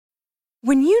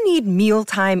When you need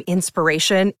mealtime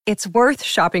inspiration, it's worth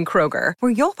shopping Kroger,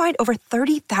 where you'll find over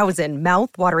 30,000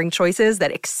 mouth-watering choices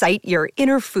that excite your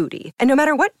inner foodie. And no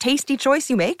matter what tasty choice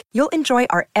you make, you'll enjoy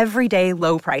our everyday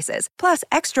low prices, plus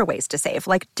extra ways to save,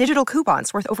 like digital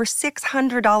coupons worth over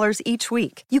 $600 each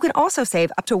week. You can also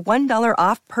save up to $1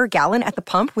 off per gallon at the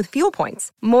pump with fuel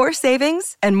points. More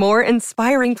savings and more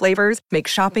inspiring flavors make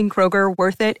shopping Kroger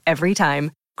worth it every time.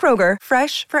 Kroger,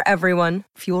 fresh for everyone.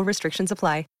 Fuel restrictions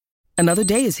apply. Another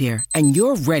day is here, and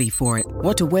you're ready for it.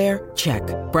 What to wear? Check.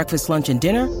 Breakfast, lunch, and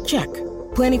dinner? Check.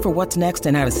 Planning for what's next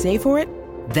and how to save for it?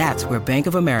 That's where Bank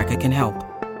of America can help.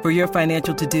 For your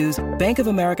financial to-dos, Bank of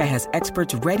America has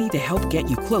experts ready to help get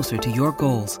you closer to your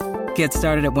goals. Get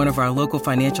started at one of our local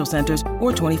financial centers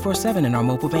or 24/7 in our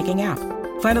mobile banking app.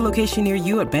 Find a location near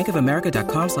you at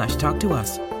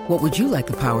bankofamerica.com/talktous. What would you like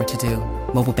the power to do?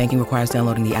 Mobile banking requires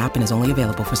downloading the app and is only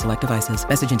available for select devices.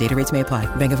 Message and data rates may apply.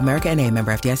 Bank of America N.A.,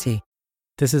 member FDIC.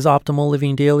 This is Optimal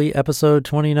Living Daily, episode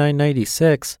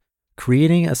 2996,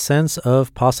 Creating a Sense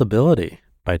of Possibility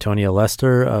by Tonya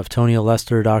Lester of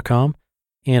TonyaLester.com.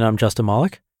 And I'm Justin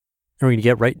Malik. And we're going to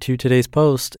get right to today's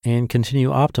post and continue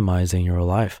optimizing your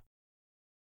life.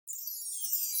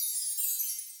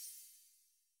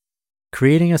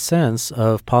 Creating a Sense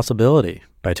of Possibility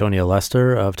by Tonya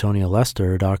Lester of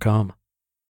TonyaLester.com.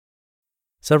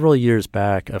 Several years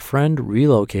back, a friend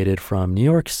relocated from New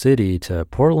York City to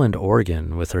Portland,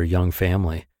 Oregon with her young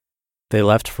family. They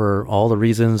left for all the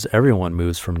reasons everyone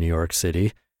moves from New York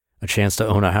City: a chance to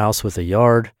own a house with a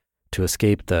yard, to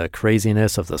escape the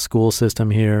craziness of the school system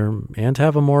here, and to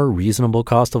have a more reasonable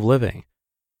cost of living.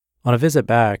 On a visit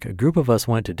back, a group of us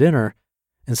went to dinner,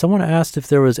 and someone asked if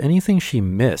there was anything she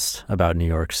missed about New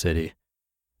York City.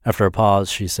 After a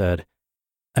pause, she said,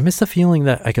 "I miss the feeling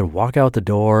that I could walk out the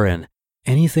door and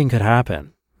anything could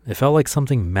happen. It felt like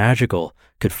something magical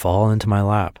could fall into my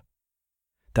lap."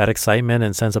 That excitement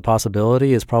and sense of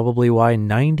possibility is probably why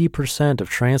 90%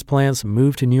 of transplants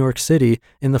move to New York City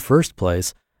in the first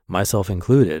place, myself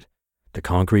included. The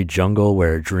concrete jungle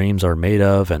where dreams are made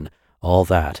of and all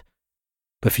that.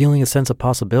 But feeling a sense of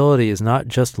possibility is not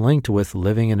just linked with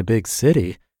living in a big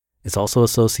city. It's also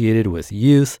associated with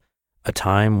youth, a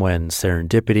time when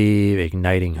serendipity,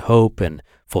 igniting hope, and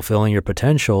fulfilling your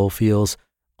potential feels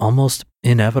almost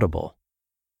inevitable.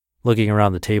 Looking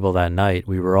around the table that night,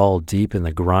 we were all deep in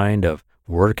the grind of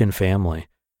work and family.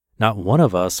 Not one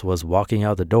of us was walking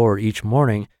out the door each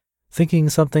morning thinking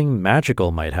something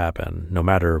magical might happen, no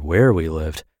matter where we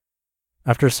lived.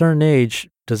 After a certain age,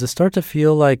 does it start to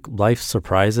feel like life's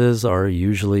surprises are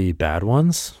usually bad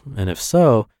ones? And if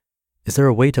so, is there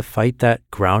a way to fight that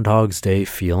Groundhog's Day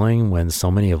feeling when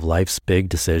so many of life's big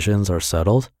decisions are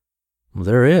settled? Well,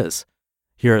 there is.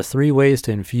 Here are 3 ways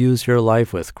to infuse your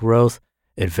life with growth,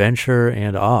 adventure,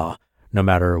 and awe, no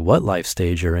matter what life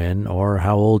stage you're in or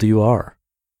how old you are.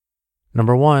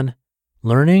 Number 1,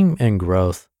 learning and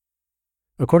growth.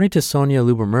 According to Sonia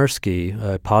Lyubomirsky,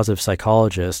 a positive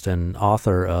psychologist and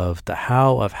author of The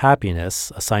How of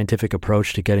Happiness, a scientific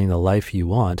approach to getting the life you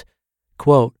want,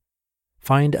 quote,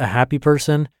 "Find a happy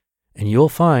person and you'll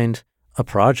find a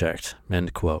project,"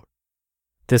 end quote.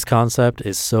 This concept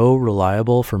is so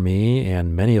reliable for me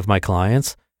and many of my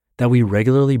clients that we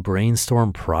regularly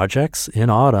brainstorm projects in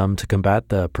autumn to combat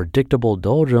the predictable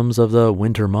doldrums of the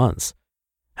winter months.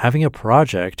 Having a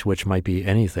project, which might be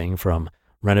anything from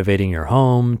renovating your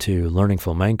home to learning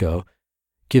flamenco,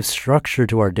 gives structure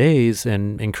to our days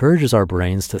and encourages our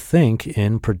brains to think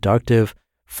in productive,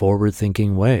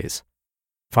 forward-thinking ways.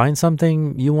 Find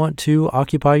something you want to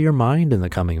occupy your mind in the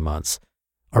coming months.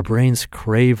 Our brains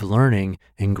crave learning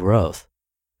and growth.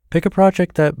 Pick a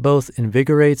project that both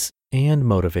invigorates and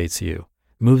motivates you,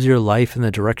 moves your life in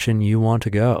the direction you want to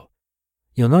go.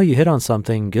 You'll know you hit on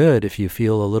something good if you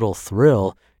feel a little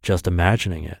thrill just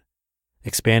imagining it.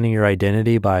 Expanding your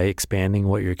identity by expanding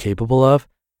what you're capable of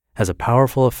has a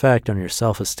powerful effect on your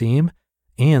self-esteem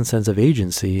and sense of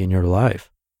agency in your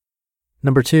life.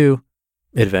 Number 2,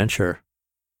 adventure.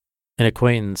 An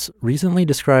acquaintance recently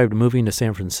described moving to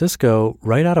San Francisco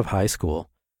right out of high school.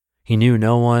 He knew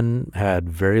no one, had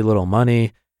very little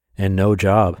money, and no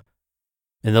job.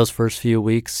 In those first few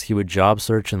weeks, he would job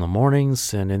search in the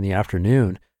mornings, and in the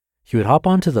afternoon, he would hop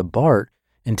onto the BART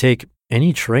and take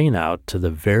any train out to the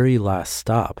very last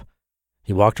stop.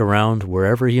 He walked around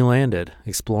wherever he landed,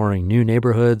 exploring new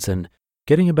neighborhoods and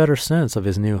getting a better sense of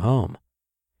his new home.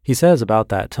 He says about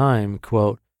that time,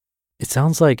 quote, "It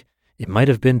sounds like it might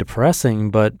have been depressing,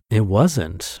 but it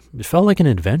wasn't. It felt like an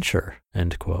adventure,"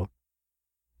 end quote.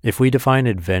 If we define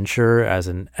adventure as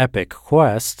an epic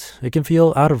quest, it can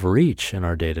feel out of reach in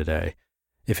our day-to-day.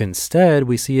 If instead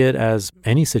we see it as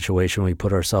any situation we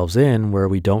put ourselves in where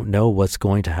we don't know what's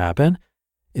going to happen,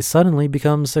 it suddenly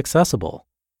becomes accessible.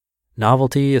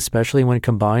 Novelty, especially when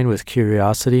combined with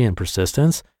curiosity and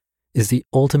persistence, is the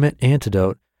ultimate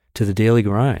antidote to the daily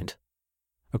grind.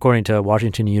 According to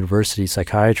Washington University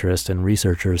psychiatrist and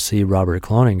researcher C. Robert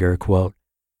Cloninger, quote,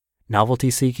 "Novelty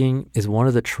seeking is one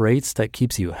of the traits that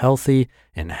keeps you healthy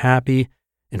and happy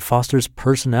and fosters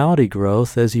personality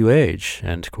growth as you age,"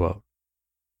 end quote.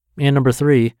 And number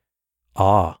 3,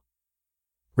 awe.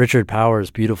 Richard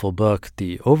Powers' beautiful book,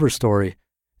 The Overstory,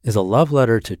 is a love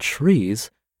letter to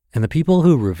trees and the people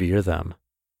who revere them.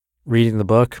 Reading the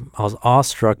book, I was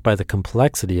awestruck by the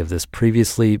complexity of this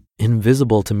previously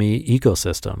invisible to me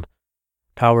ecosystem.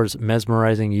 Powers'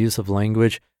 mesmerizing use of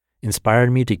language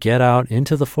inspired me to get out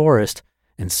into the forest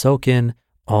and soak in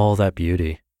all that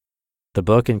beauty. The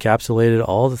book encapsulated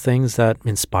all the things that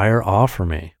inspire awe for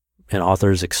me: an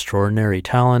author's extraordinary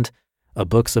talent, a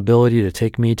book's ability to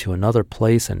take me to another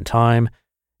place and time,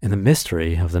 and the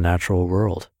mystery of the natural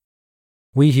world.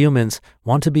 We humans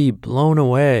want to be blown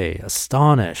away,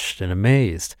 astonished, and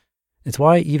amazed. It's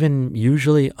why even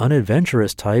usually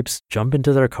unadventurous types jump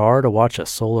into their car to watch a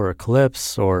solar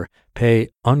eclipse or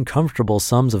pay uncomfortable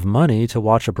sums of money to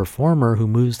watch a performer who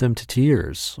moves them to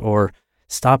tears, or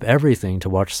stop everything to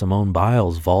watch Simone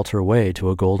Biles vault her way to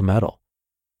a gold medal.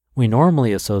 We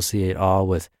normally associate awe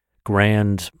with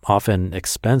grand, often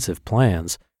expensive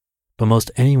plans, but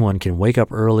most anyone can wake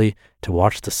up early to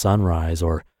watch the sunrise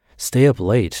or stay up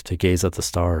late to gaze at the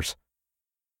stars.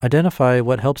 Identify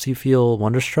what helps you feel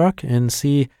wonderstruck and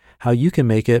see how you can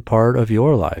make it part of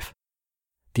your life.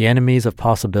 The enemies of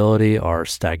possibility are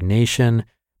stagnation,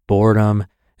 boredom,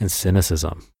 and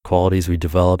cynicism, qualities we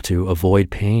develop to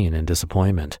avoid pain and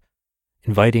disappointment.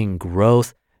 Inviting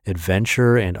growth,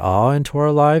 adventure, and awe into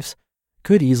our lives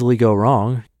could easily go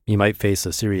wrong. You might face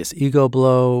a serious ego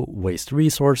blow, waste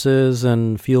resources,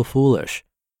 and feel foolish.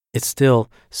 It's still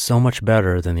so much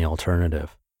better than the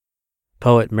alternative.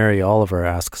 Poet Mary Oliver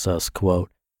asks us, quote,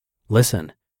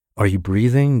 "Listen, are you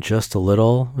breathing just a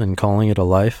little and calling it a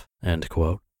life?" End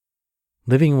quote.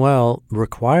 Living well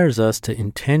requires us to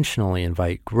intentionally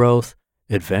invite growth,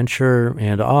 adventure,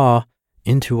 and awe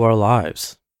into our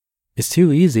lives. It's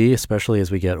too easy, especially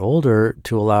as we get older,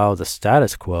 to allow the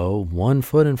status quo, one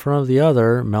foot in front of the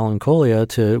other, melancholia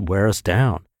to wear us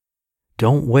down.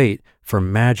 Don't wait for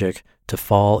magic to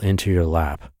fall into your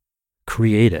lap.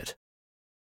 Create it.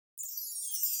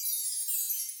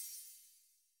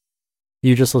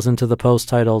 You just listened to the post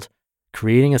titled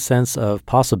 "Creating a Sense of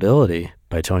Possibility"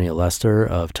 by Tonya Lester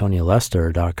of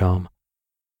TonyaLester.com.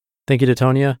 Thank you to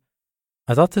Tonya.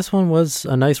 I thought this one was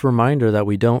a nice reminder that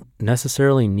we don't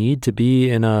necessarily need to be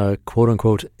in a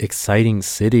quote-unquote exciting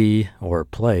city or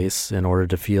place in order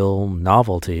to feel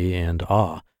novelty and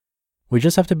awe. We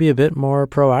just have to be a bit more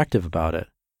proactive about it.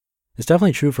 It's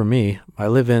definitely true for me. I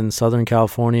live in Southern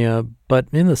California, but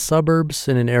in the suburbs,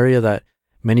 in an area that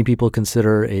many people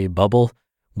consider a bubble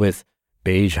with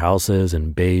beige houses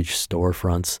and beige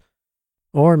storefronts.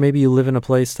 Or maybe you live in a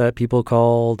place that people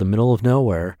call the middle of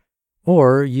nowhere.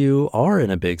 Or you are in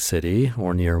a big city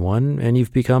or near one and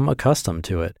you've become accustomed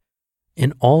to it.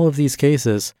 In all of these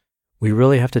cases, we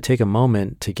really have to take a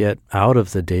moment to get out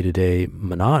of the day-to-day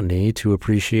monotony to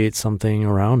appreciate something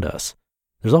around us.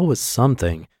 There's always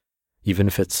something, even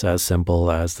if it's as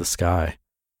simple as the sky.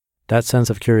 That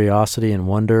sense of curiosity and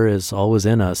wonder is always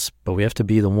in us, but we have to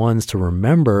be the ones to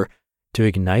remember to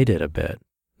ignite it a bit.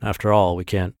 After all, we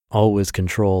can't always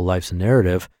control life's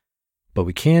narrative, but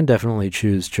we can definitely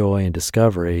choose joy and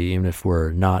discovery even if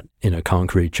we're not in a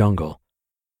concrete jungle.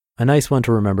 A nice one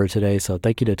to remember today, so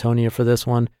thank you to Tonya for this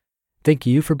one. Thank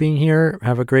you for being here.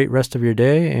 Have a great rest of your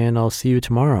day, and I'll see you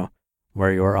tomorrow,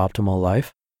 where your optimal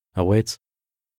life awaits.